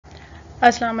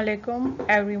Assalamu alaikum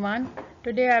everyone.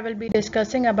 Today I will be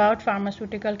discussing about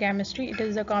pharmaceutical chemistry. It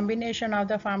is a combination of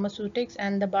the pharmaceutics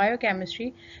and the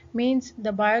biochemistry, means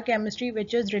the biochemistry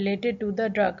which is related to the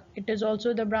drug. It is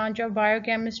also the branch of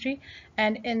biochemistry,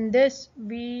 and in this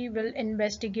we will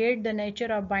investigate the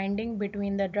nature of binding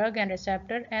between the drug and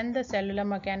receptor and the cellular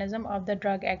mechanism of the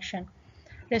drug action.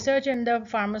 Research in the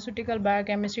pharmaceutical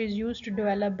biochemistry is used to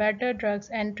develop better drugs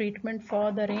and treatment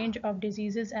for the range of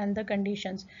diseases and the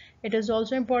conditions. It is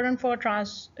also important for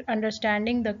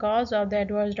understanding the cause of the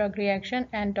adverse drug reaction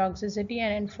and toxicity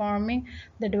and informing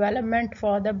the development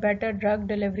for the better drug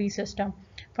delivery system.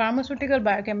 Pharmaceutical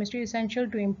biochemistry is essential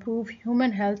to improve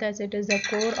human health as it is the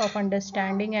core of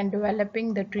understanding and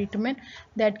developing the treatment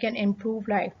that can improve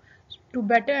life. To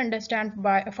better understand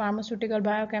pharmaceutical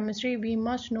biochemistry, we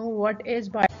must know what is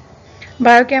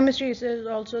biochemistry is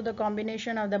also the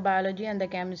combination of the biology and the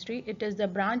chemistry. It is the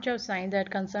branch of science that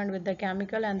concerned with the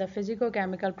chemical and the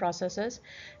physico-chemical processes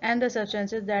and the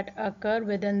substances that occur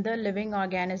within the living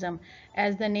organism.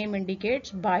 As the name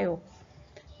indicates,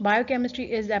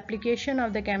 Biochemistry is the application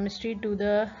of the chemistry to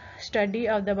the study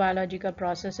of the biological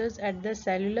processes at the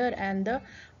cellular and the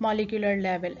molecular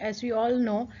level. As we all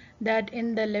know that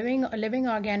in the living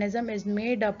organism is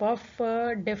made up of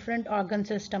different organ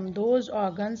system. Those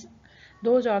organ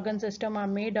system are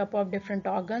made up of different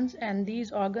organs, and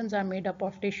these organs are made up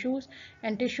of tissues,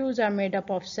 and tissues are made up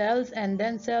of cells, and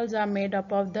then cells are made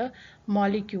up of the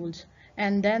molecules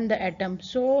and then the atom.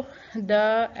 So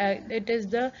it is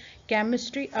the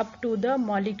chemistry up to the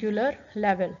molecular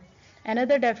level.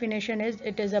 Another definition is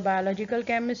it is a biological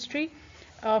chemistry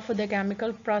of the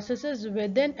chemical processes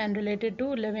within and related to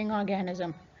living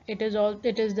organism. It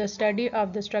is the study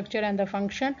of the structure and the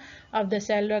function of the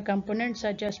cellular components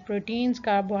such as proteins,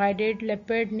 carbohydrate,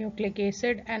 lipid, nucleic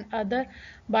acid, and other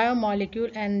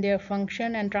biomolecule and their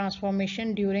function and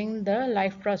transformation during the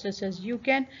life processes. You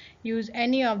can use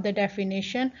any of the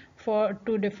definition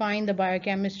to define the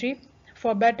biochemistry.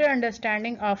 For better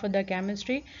understanding of the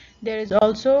chemistry, there is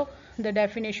also the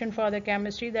definition for the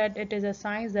chemistry that it is a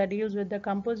science that deals with the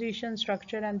composition,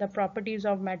 structure, and the properties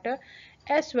of matter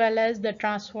as well as the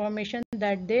transformation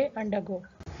that they undergo.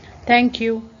 Thank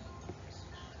you.